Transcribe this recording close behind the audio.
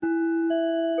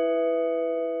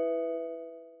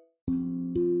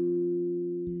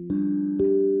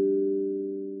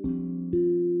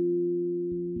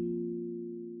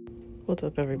What's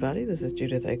up, everybody? This is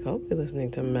Judith A. Cope. You're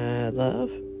listening to Mad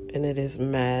Love, and it is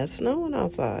mad snowing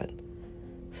outside.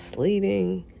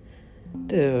 Sleeting.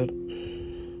 Dude,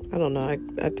 I don't know.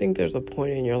 I think there's a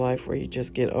point in your life where you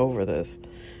just get over this,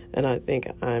 and I think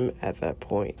I'm at that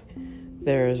point.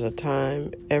 There is a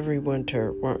time every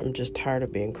winter where I'm just tired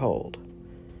of being cold.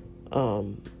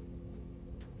 And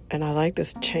I like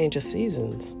this change of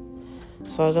seasons.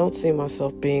 So I don't see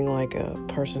myself being like a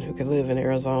person who could live in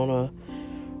Arizona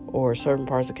or certain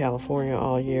parts of California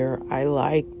all year. I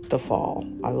like the fall.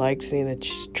 I like seeing the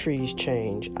trees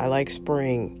change. I like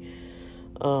spring.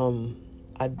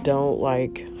 I don't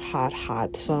like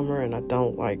hot summer, and I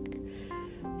don't like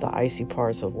the icy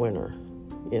parts of winter,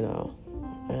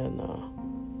 And,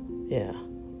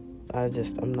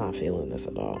 I'm not feeling this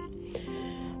at all.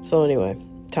 So anyway,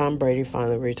 Tom Brady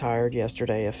finally retired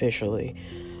yesterday officially.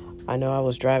 I know I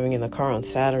was driving in the car on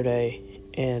Saturday,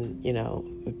 and,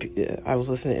 I was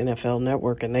listening to NFL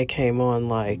Network, and they came on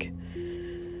like,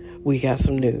 we got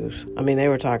some news. I mean, they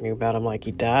were talking about him like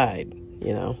he died,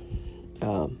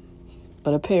 But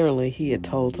apparently he had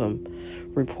told some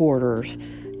reporters,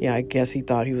 I guess he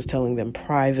thought he was telling them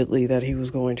privately that he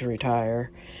was going to retire,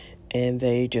 and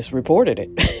they just reported it.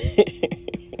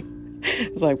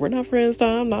 It's like, we're not friends,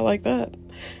 Tom, not like that.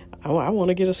 I want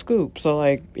to get a scoop. So,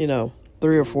 3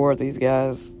 or 4 of these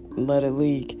guys let it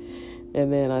leak.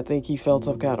 And then I think he felt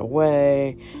some kind of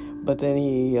way. But then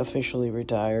he officially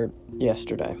retired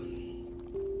yesterday.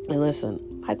 And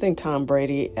listen, I think Tom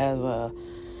Brady as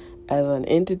an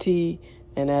entity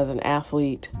and as an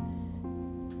athlete,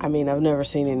 I've never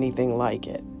seen anything like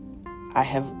it.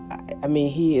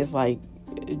 He is like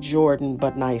Jordan,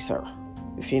 but nicer,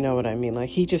 if you know what I mean. Like,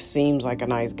 he just seems like a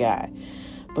nice guy.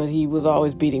 But he was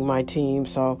always beating my team.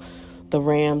 So the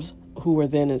Rams, who were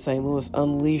then in St. Louis,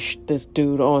 unleashed this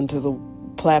dude onto the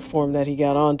platform that he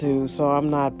got onto. So I'm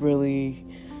not really,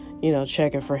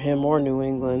 checking for him or New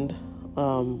England.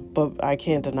 But I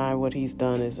can't deny what he's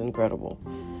done is incredible.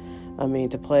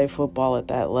 To play football at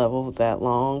that level that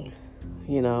long,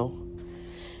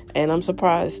 And I'm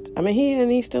surprised.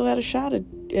 He still had a shot at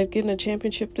getting a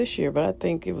championship this year. But I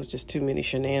think it was just too many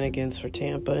shenanigans for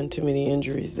Tampa and too many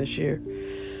injuries this year.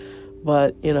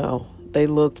 But, they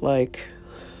looked like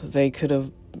they could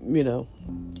have,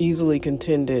 easily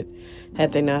contended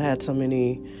had they not had so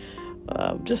many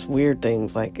just weird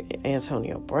things like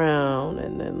Antonio Brown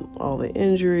and then all the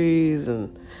injuries.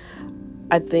 And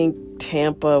I think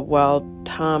Tampa, while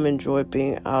Tom enjoyed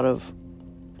being out of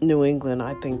New England,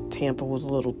 I think Tampa was a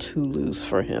little too loose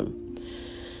for him.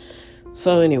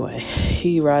 So anyway,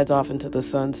 he rides off into the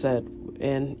sunset,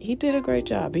 and he did a great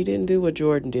job. He didn't do what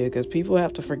Jordan did, because people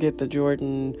have to forget the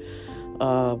Jordan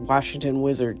Washington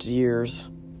Wizards years.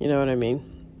 You know what I mean?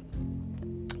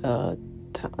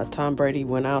 Tom Brady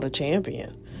went out a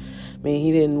champion.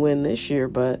 He didn't win this year,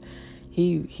 but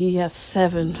he has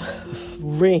 7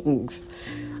 rings.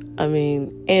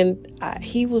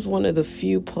 He was one of the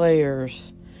few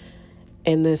players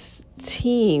in this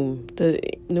team, the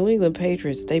New England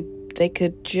Patriots. They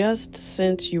could just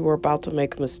sense you were about to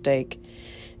make a mistake,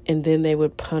 and then they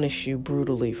would punish you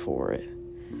brutally for it.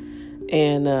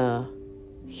 And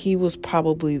he was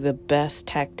probably the best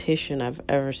tactician I've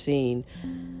ever seen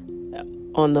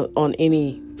on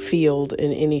any field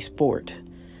in any sport.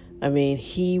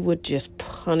 He would just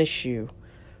punish you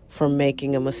for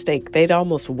making a mistake. They'd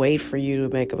almost wait for you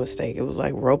to make a mistake. It was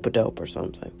like rope-a-dope or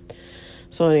something.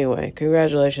 So anyway,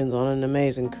 congratulations on an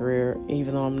amazing career,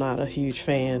 even though I'm not a huge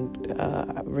fan.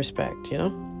 Respect,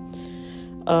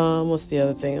 What's the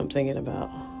other thing I'm thinking about?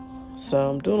 So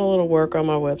I'm doing a little work on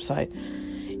my website.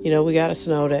 We got a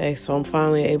snow day, so I'm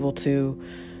finally able to,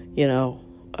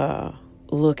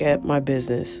 look at my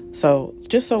business. So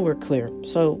just so we're clear.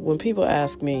 So when people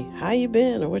ask me, how you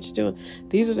been or what you doing?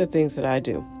 These are the things that I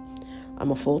do.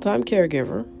 I'm a full-time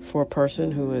caregiver for a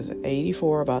person who is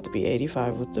 84, about to be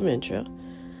 85 with dementia.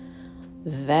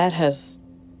 That has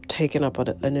taken up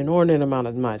an inordinate amount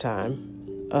of my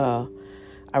time.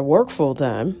 I work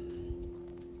full-time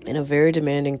in a very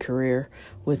demanding career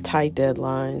with tight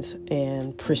deadlines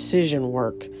and precision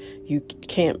work. You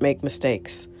can't make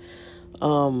mistakes.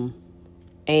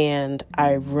 And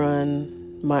I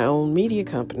run my own media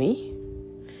company.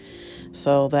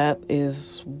 So that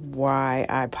is why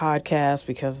I podcast,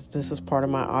 because this is part of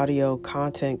my audio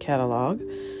content catalog.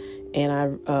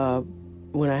 And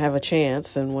when I have a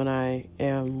chance and when I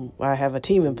have a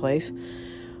team in place,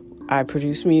 I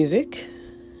produce music.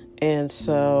 And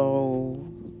so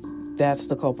that's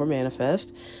the Culper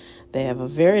Manifest. They have a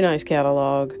very nice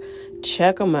catalog.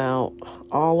 Check them out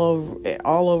all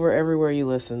over everywhere you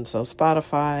listen. So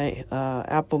Spotify,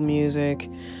 Apple Music,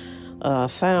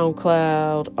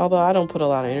 SoundCloud, although I don't put a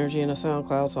lot of energy into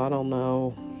SoundCloud, so I don't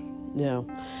know,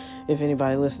 if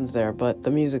anybody listens there, but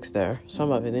the music's there,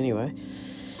 some of it anyway.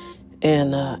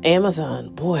 And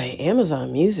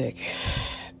Amazon Music,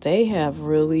 they have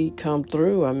really come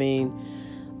through. I mean,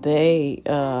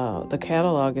 the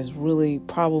catalog is really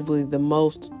probably the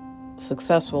most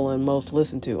successful and most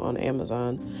listened to on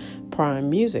Amazon Prime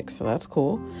Music, so that's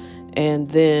cool. And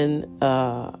then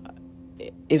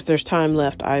if there's time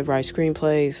left, I write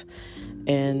screenplays,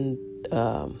 and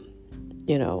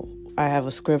I have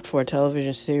a script for a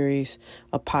television series,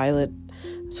 a pilot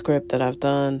script that I've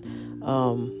done,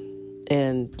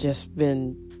 and just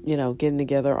been getting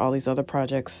together all these other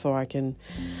projects so I can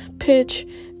pitch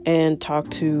and talk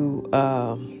to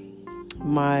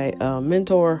my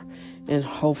mentor and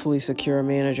hopefully secure a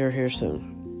manager here soon.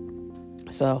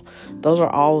 So those are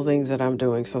all the things that I'm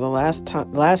doing. So the last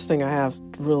thing I have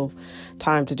real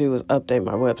time to do is update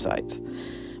my websites.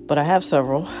 But I have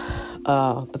several.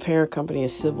 The parent company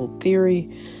is Civil Theory.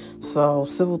 So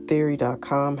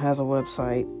civiltheory.com has a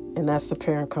website, and that's the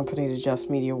parent company to Just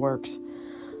Media Works.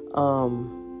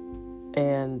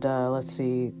 Let's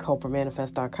see,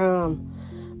 culpermanifest.com,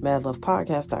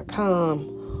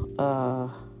 madlovepodcast.com,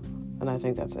 and I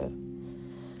think that's it.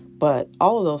 But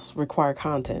all of those require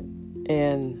content.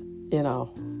 And,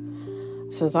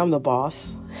 since I'm the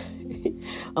boss,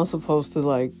 I'm supposed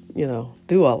to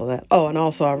do all of that. Oh, and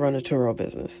also I run a Turo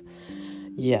business.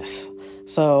 Yes.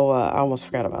 So I almost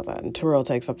forgot about that. And Turo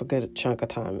takes up a good chunk of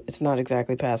time. It's not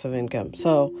exactly passive income.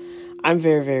 So I'm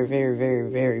very, very, very, very,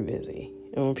 very busy.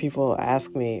 And when people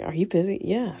ask me, are you busy?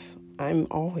 Yes, I'm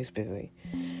always busy.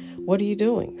 What are you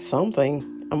doing? Something.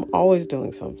 I'm always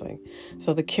doing something.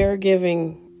 So the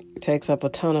caregiving takes up a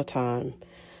ton of time.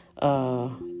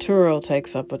 Turo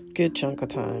takes up a good chunk of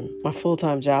time. My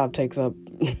full-time job takes up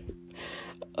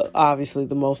obviously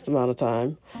the most amount of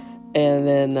time. And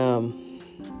then,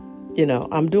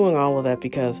 I'm doing all of that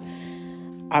because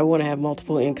I want to have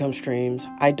multiple income streams.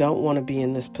 I don't want to be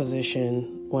in this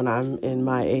position when I'm in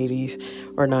my 80s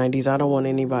or 90s. I don't want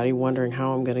anybody wondering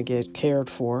how I'm going to get cared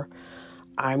for.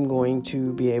 I'm going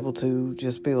to be able to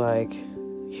just be like,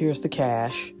 here's the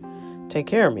cash, take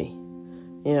care of me.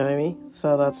 You know what I mean?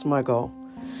 So that's my goal.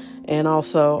 And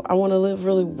also, I want to live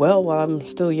really well while I'm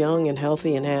still young and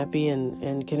healthy and happy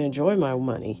and can enjoy my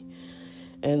money.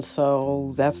 And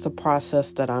so that's the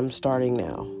process that I'm starting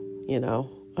now.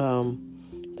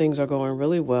 Things are going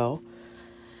really well.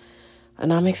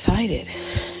 And I'm excited.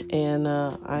 And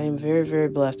I am very, very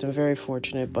blessed and very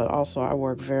fortunate. But also, I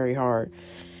work very hard.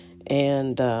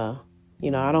 And, I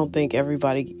don't think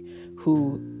everybody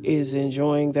who is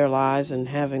enjoying their lives and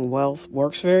having wealth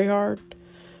works very hard.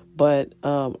 But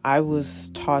I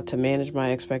was taught to manage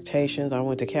my expectations. I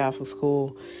went to Catholic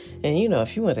school. And,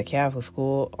 if you went to Catholic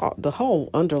school, the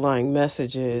whole underlying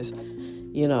message is,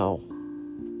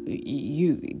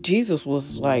 Jesus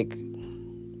was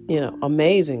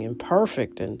amazing and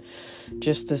perfect and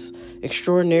just this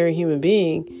extraordinary human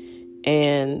being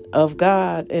and of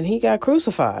God. And he got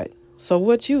crucified. So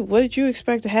what did you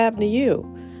expect to happen to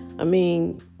you? I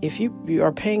mean, if you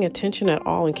are paying attention at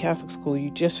all in Catholic school,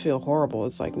 you just feel horrible.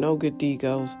 It's like no good deed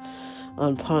goes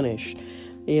unpunished.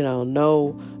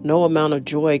 No amount of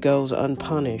joy goes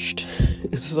unpunished.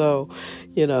 So,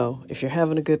 if you're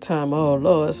having a good time, oh,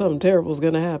 Lord, something terrible is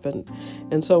going to happen.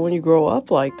 And so when you grow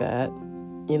up like that,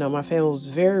 my family was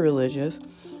very religious.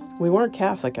 We weren't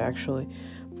Catholic, actually,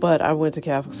 but I went to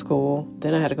Catholic school.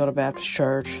 Then I had to go to Baptist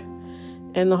church.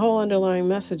 And the whole underlying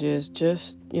message is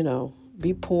just,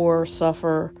 be poor,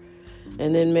 suffer,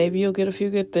 and then maybe you'll get a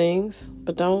few good things,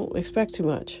 but don't expect too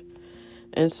much.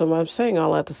 And so I'm saying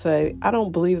all that to say, I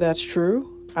don't believe that's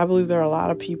true. I believe there are a lot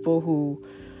of people who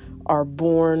are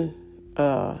born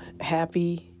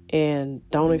happy and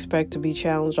don't expect to be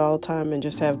challenged all the time and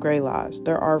just have great lives.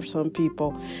 There are some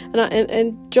people,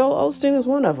 and Joel Osteen is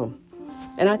one of them.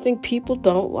 And I think people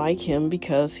don't like him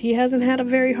because he hasn't had a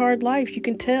very hard life. You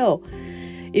can tell.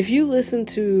 If you listen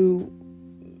to,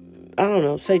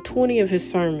 say 20 of his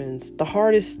sermons, the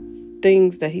hardest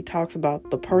things that he talks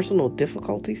about, the personal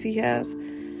difficulties he has,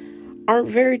 aren't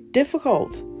very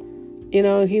difficult.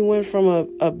 He went from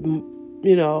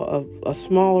a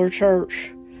smaller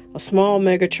church, a small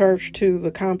mega church, to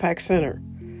the Compaq Center.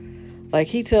 Like,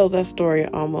 he tells that story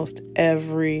almost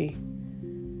every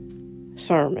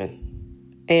sermon.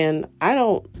 And I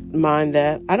don't mind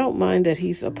that. I don't mind that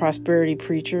he's a prosperity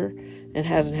preacher and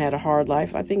hasn't had a hard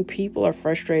life. I think people are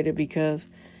frustrated because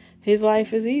his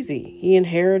life is easy. He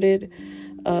inherited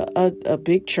a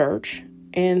big church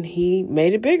and he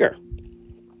made it bigger.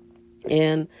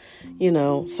 And,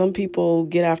 some people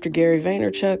get after Gary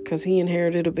Vaynerchuk because he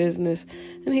inherited a business,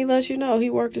 and he lets you know he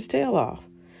worked his tail off.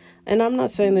 And I'm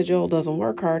not saying that Joel doesn't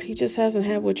work hard. He just hasn't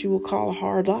had what you would call a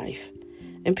hard life.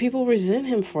 And people resent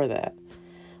him for that.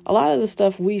 A lot of the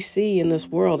stuff we see in this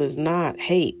world is not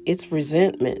hate. It's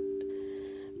resentment.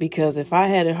 Because if I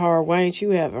had it hard, why ain't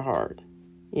you have it hard?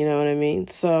 You know what I mean?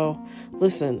 So,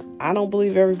 listen, I don't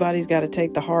believe everybody's got to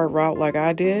take the hard route like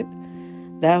I did.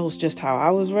 That was just how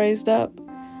I was raised up.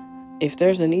 If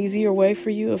there's an easier way for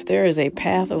you, if there is a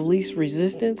path of least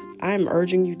resistance, I'm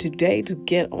urging you today to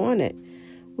get on it.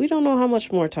 We don't know how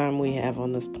much more time we have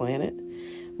on this planet.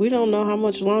 We don't know how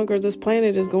much longer this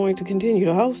planet is going to continue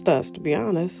to host us, to be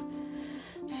honest.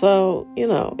 So,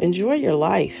 enjoy your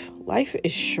life. Life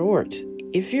is short.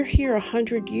 If you're here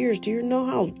 100 years, do you know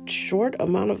how short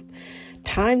amount of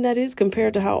time that is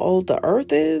compared to how old the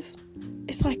earth is?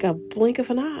 It's like a blink of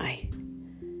an eye.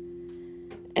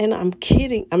 And I'm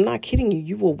not kidding you.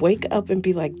 You will wake up and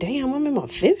be like, damn, I'm in my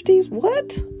 50s.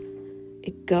 What?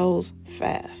 It goes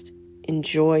fast.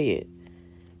 Enjoy it.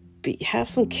 Have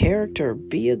some character.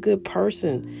 Be a good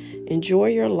person. Enjoy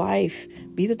your life.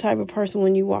 Be the type of person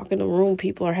when you walk in the room,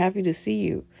 people are happy to see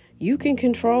you. You can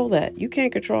control that. You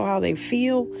can't control how they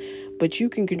feel, but you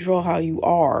can control how you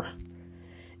are.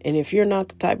 And if you're not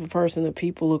the type of person that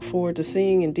people look forward to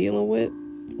seeing and dealing with,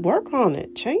 work on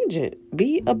it. Change it.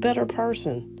 Be a better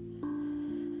person.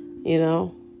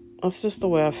 That's just the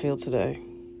way I feel today.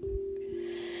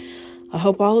 I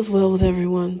hope all is well with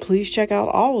everyone. Please check out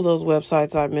all of those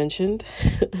websites I mentioned.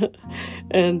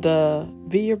 And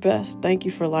be your best. Thank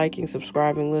you for liking,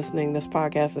 subscribing, listening. This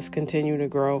podcast is continuing to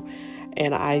grow,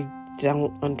 and I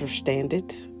don't understand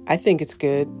it. I think it's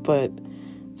good, but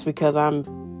it's because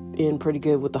I'm being pretty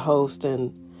good with the host,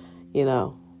 and,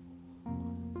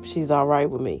 she's all right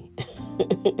with me.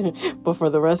 But for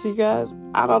the rest of you guys,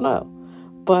 I don't know.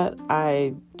 But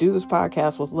I do this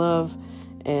podcast with love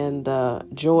and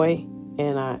joy.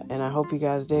 And I hope you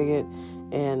guys dig it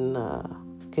and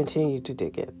continue to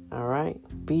dig it. All right.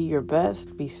 Be your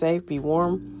best. Be safe. Be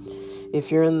warm.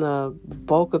 If you're in the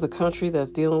bulk of the country that's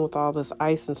dealing with all this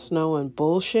ice and snow and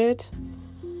bullshit,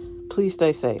 please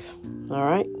stay safe. All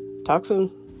right. Talk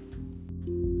soon.